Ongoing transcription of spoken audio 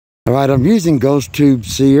Alright, I'm using Ghost Tube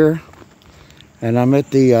Seer, and I'm at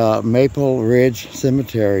the Maple Ridge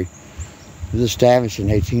Cemetery. It was established in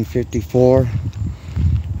 1854,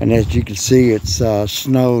 and as you can see, it's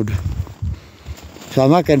snowed. So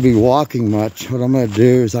I'm not going to be walking much. What I'm going to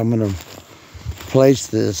do is I'm going to place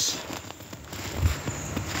this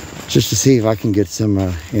just to see if I can get some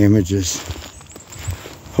images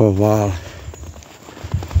for a while.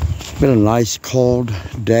 It's been a nice cold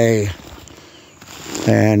day,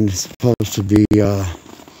 and it's supposed to be, you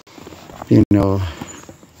know,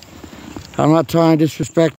 I'm not trying to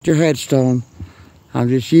disrespect your headstone. I'm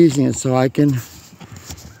just using it so I can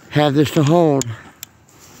have this to hold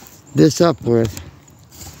this up with.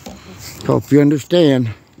 Hope you understand.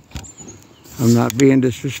 I'm not being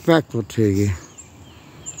disrespectful to you.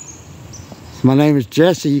 My name is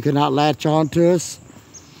Jesse. You cannot latch on to us.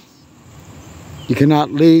 You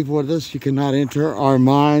cannot leave with us. You cannot enter our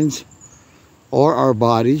minds or our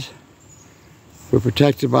bodies. We're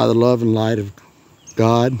protected by the love and light of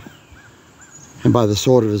God and by the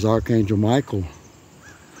sword of his Archangel Michael.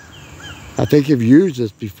 I think you've used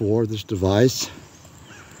this before, this device.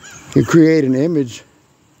 You create an image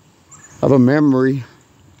of a memory,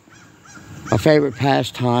 a favorite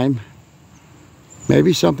pastime,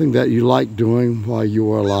 maybe something that you like doing while you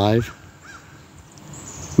were alive.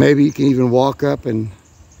 Maybe you can even walk up and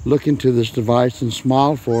look into this device and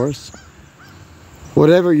smile for us.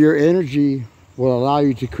 Whatever your energy will allow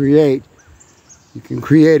you to create, you can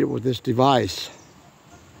create it with this device.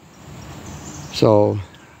 So,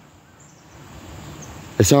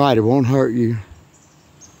 it's all right, it won't hurt you.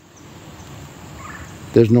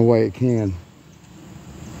 There's no way it can.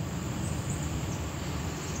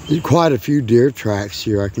 There's quite a few deer tracks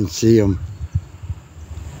here. I can see them.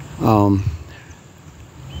 And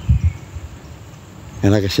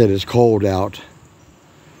like I said, it's cold out.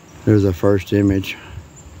 There's the first image.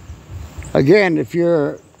 Again, if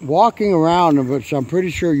you're walking around, which I'm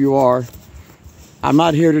pretty sure you are, I'm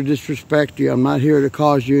not here to disrespect you. I'm not here to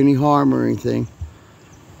cause you any harm or anything.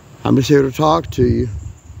 I'm just here to talk to you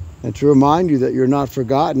and to remind you that you're not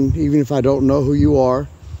forgotten, even if I don't know who you are.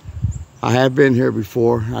 I have been here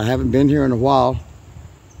before. I haven't been here in a while,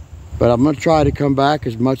 but I'm going to try to come back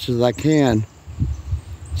as much as I can.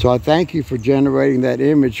 So I thank you for generating that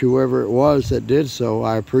image, whoever it was that did so.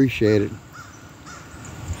 I appreciate it.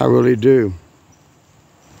 I really do.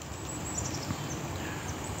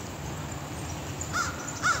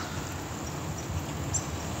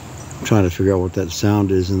 I'm trying to figure out what that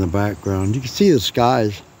sound is in the background. You can see the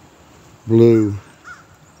sky's blue.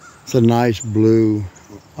 It's a nice blue.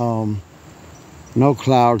 No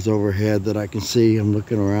clouds overhead that I can see. I'm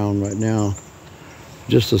looking around right now.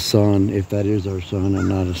 Just the sun, if that is our sun and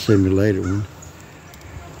not a simulated one.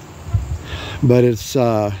 But it's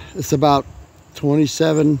about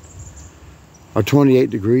 27 or 28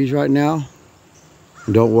 degrees right now.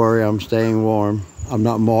 Don't worry, I'm staying warm. I'm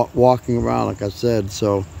not walking around like I said,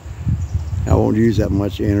 so I won't use that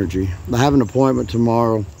much energy. I have an appointment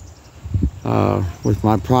tomorrow with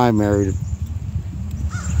my primary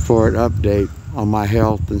for an update on my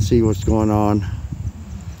health and see what's going on.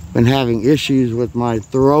 Been having issues with my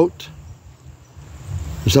throat.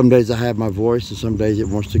 Some days I have my voice and some days it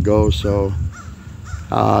wants to go, so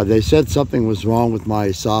they said something was wrong with my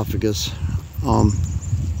esophagus.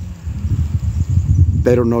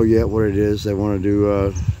 They don't know yet what it is. They want to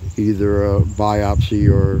do either a biopsy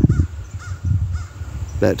or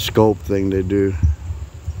that scope thing they do.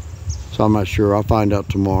 So I'm not sure. I'll find out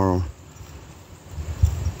tomorrow.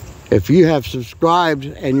 If you have subscribed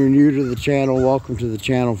and you're new to the channel, welcome to the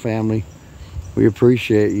channel, family. We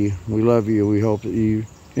appreciate you. We love you. We hope that you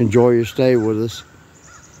enjoy your stay with us.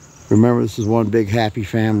 Remember, this is one big happy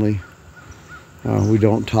family. We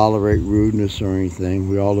don't tolerate rudeness or anything.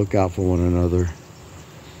 We all look out for one another.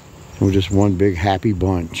 We're just one big happy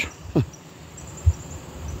bunch.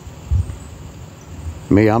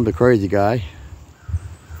 Me, I'm the crazy guy.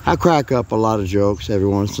 I crack up a lot of jokes every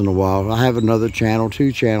once in a while. I have another channel,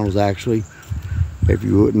 2 channels actually. If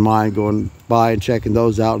you wouldn't mind going by and checking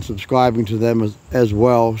those out and subscribing to them as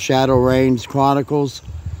well. Shadow Range Chronicles,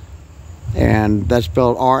 and that's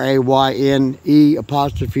spelled R-A-Y-N-E''S,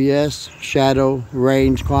 Shadow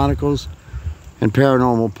Range Chronicles, and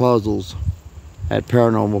Paranormal Puzzles at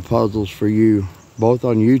Paranormal Puzzles for you. Both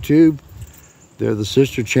on YouTube. They're the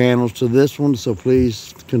sister channels to this one, so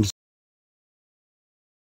please consider,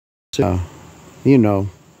 you know,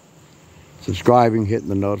 subscribing, hitting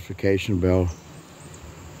the notification bell.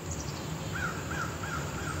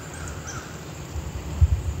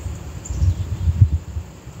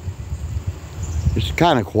 It's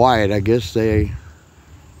kind of quiet. I guess they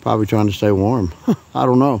probably trying to stay warm. I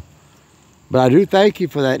don't know. But I do thank you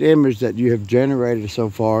for that image that you have generated so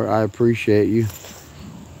far. I appreciate you.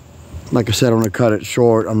 Like I said, I'm going to cut it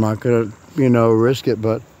short. I'm not going to, you know, risk it.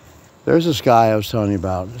 But there's the sky I was telling you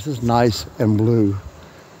about. This is nice and blue.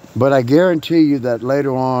 But I guarantee you that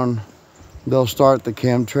later on, they'll start the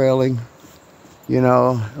chemtrailing, you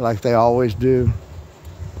know, like they always do.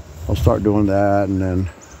 They'll start doing that and then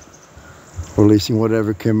releasing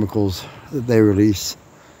whatever chemicals that they release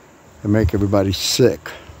and make everybody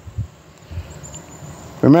sick.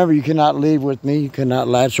 Remember, you cannot leave with me. You cannot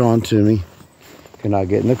latch on to me. You cannot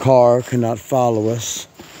get in the car. Cannot follow us.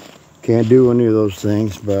 Can't do any of those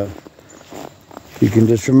things. But you can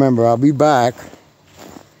just remember, I'll be back.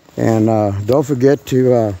 And don't forget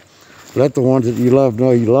to let the ones that you love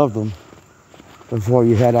know you love them before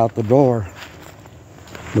you head out the door.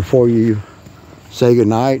 Before you say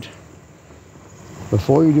goodnight.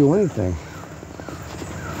 Before you do anything.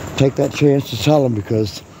 Take that chance to tell them,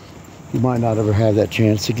 because you might not ever have that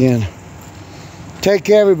chance again. Take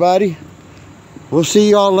care, everybody. We'll see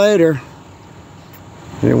you all later.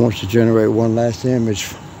 And it wants to generate one last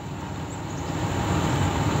image.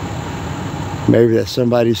 Maybe that's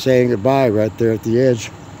somebody saying goodbye right there at the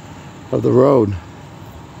edge of the road.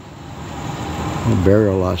 A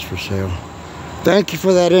burial lot's for sale. Thank you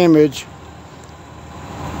for that image.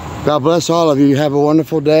 God bless all of you. Have a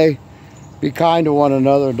wonderful day. Be kind to one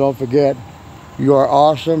another. And don't forget, you are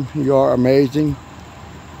awesome. You are amazing.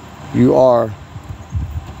 You are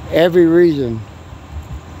every reason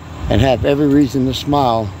and have every reason to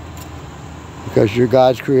smile, because you're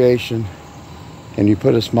God's creation and you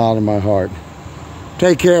put a smile in my heart.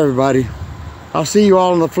 Take care, everybody. I'll see you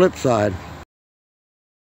all on the flip side.